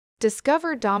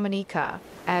Discover Dominica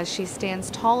as she stands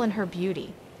tall in her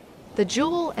beauty, the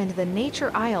jewel and the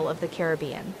nature isle of the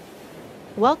Caribbean.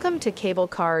 Welcome to Cable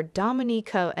Car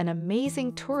Dominica, an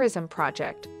amazing tourism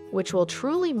project which will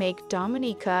truly make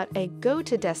Dominica a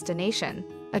go-to destination,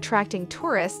 attracting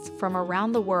tourists from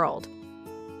around the world.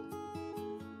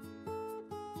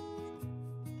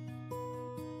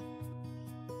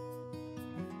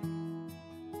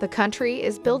 The country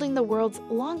is building the world's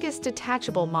longest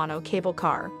detachable monocable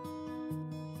car.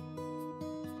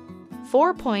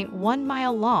 4.1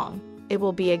 mile long, it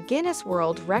will be a Guinness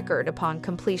World Record upon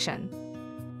completion.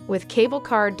 With Cable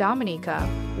Car Dominica,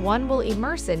 one will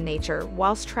immerse in nature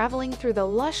whilst traveling through the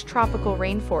lush tropical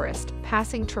rainforest,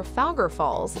 passing Trafalgar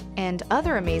Falls and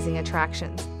other amazing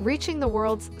attractions, reaching the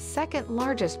world's second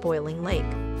largest boiling lake.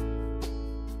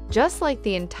 Just like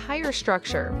the entire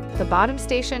structure, the bottom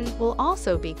station will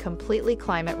also be completely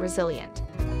climate resilient.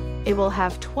 It will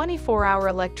have 24-hour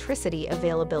electricity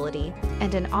availability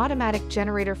and an automatic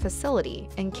generator facility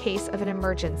in case of an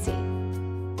emergency.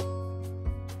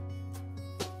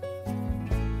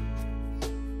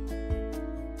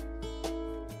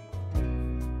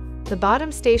 The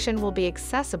bottom station will be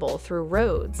accessible through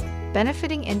roads,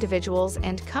 benefiting individuals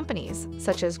and companies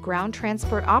such as ground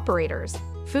transport operators,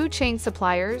 food chain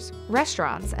suppliers,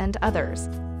 restaurants, and others.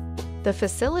 The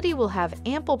facility will have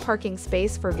ample parking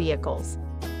space for vehicles.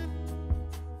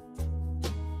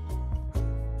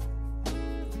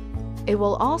 It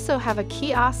will also have a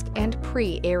kiosk and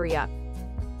pre-area.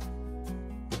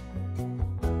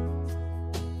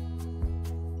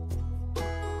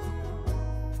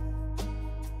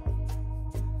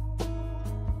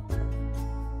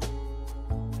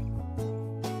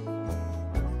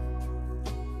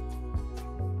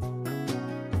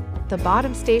 The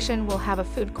bottom station will have a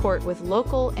food court with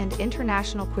local and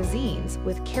international cuisines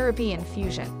with Caribbean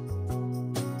fusion.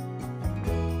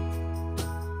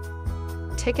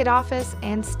 Ticket office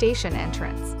and station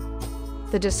entrance.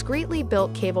 The discreetly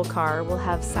built cable car will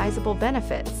have sizable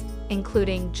benefits,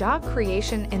 including job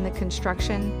creation in the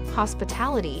construction,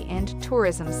 hospitality, and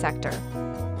tourism sector.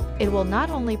 It will not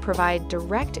only provide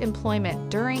direct employment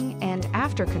during and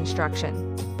after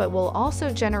construction, but will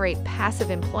also generate passive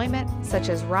employment such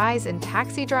as rise in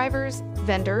taxi drivers,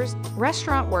 vendors,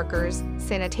 restaurant workers,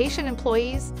 sanitation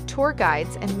employees, tour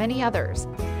guides, and many others.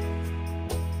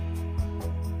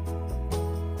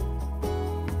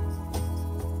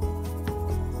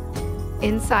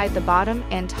 Inside the bottom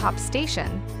and top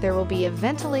station, there will be a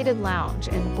ventilated lounge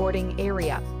and boarding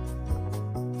area.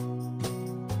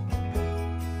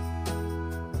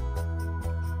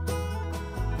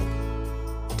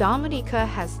 Dominica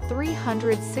has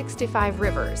 365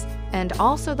 rivers and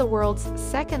also the world's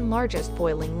second largest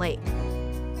boiling lake.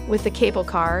 With the cable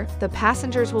car, the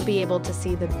passengers will be able to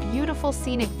see the beautiful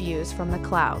scenic views from the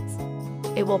clouds.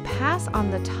 It will pass on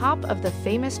the top of the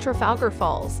famous Trafalgar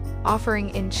Falls,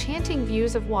 offering enchanting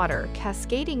views of water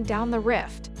cascading down the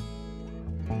rift.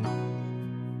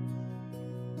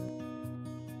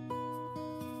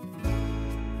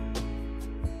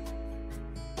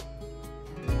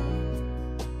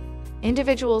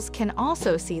 Individuals can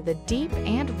also see the deep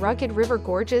and rugged river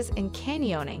gorges and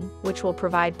canyoning, which will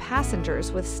provide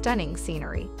passengers with stunning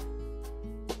scenery.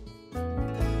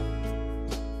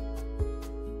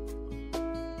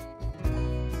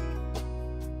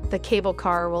 The cable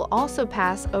car will also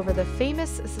pass over the famous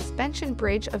suspension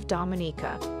bridge of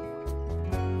Dominica.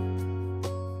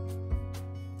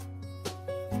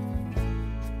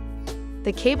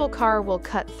 The cable car will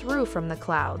cut through from the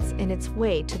clouds in its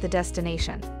way to the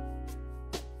destination.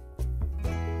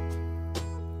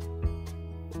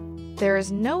 There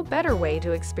is no better way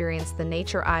to experience the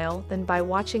Nature Isle than by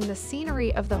watching the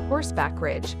scenery of the Horseback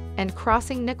Ridge and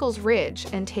crossing Nichols Ridge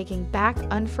and taking back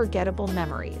unforgettable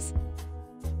memories.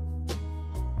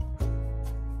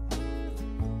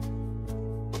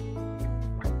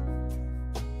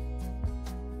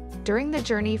 During the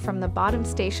journey from the bottom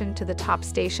station to the top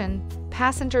station,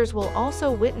 passengers will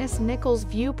also witness Nichols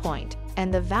Viewpoint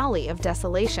and the Valley of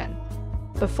Desolation.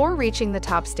 Before reaching the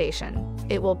top station,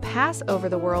 it will pass over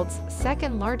the world's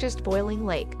second largest boiling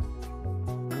lake.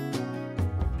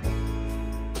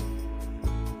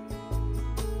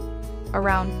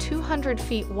 Around 200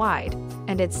 feet wide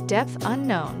and its depth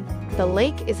unknown, the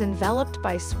lake is enveloped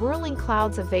by swirling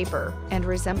clouds of vapor and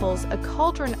resembles a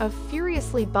cauldron of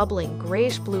furiously bubbling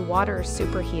grayish-blue water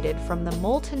superheated from the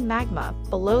molten magma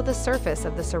below the surface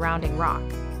of the surrounding rock.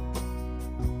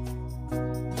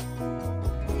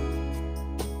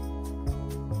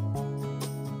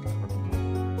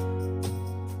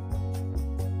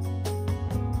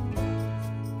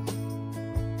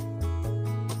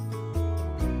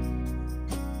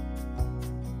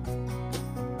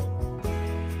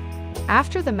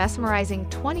 After the mesmerizing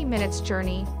 20 minutes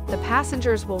journey, the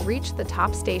passengers will reach the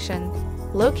top station,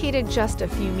 located just a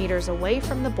few meters away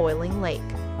from the boiling lake.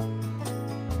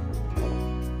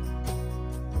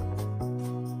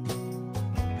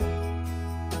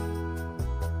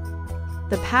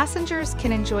 The passengers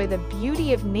can enjoy the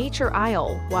beauty of Nature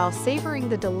Isle while savoring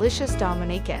the delicious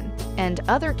Dominican and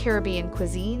other Caribbean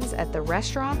cuisines at the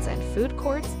restaurants and food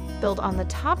courts built on the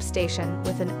top station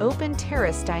with an open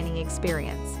terrace dining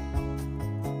experience.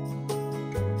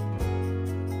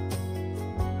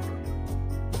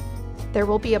 There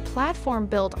will be a platform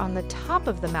built on the top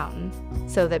of the mountain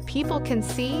so that people can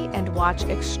see and watch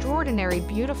extraordinary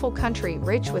beautiful country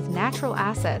rich with natural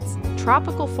assets,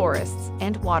 tropical forests,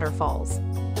 and waterfalls.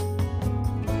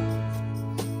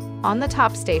 On the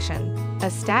top station, a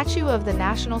statue of the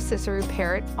national Cicerus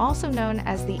parrot, also known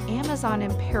as the Amazon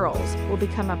in Perils, will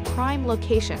become a prime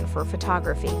location for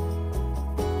photography.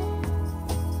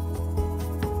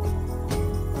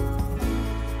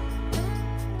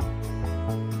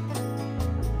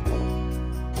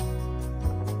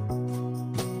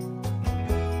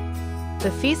 The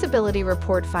feasibility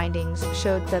report findings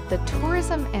showed that the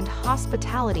tourism and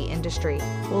hospitality industry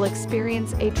will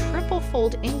experience a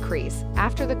triple-fold increase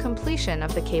after the completion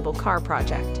of the cable car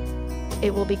project.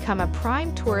 It will become a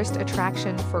prime tourist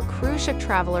attraction for cruise ship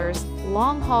travelers,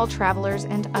 long-haul travelers,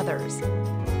 and others.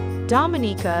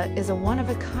 Dominica is a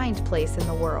one-of-a-kind place in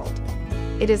the world.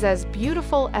 It is as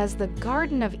beautiful as the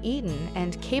Garden of Eden,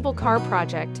 and cable car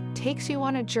project takes you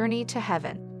on a journey to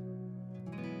heaven.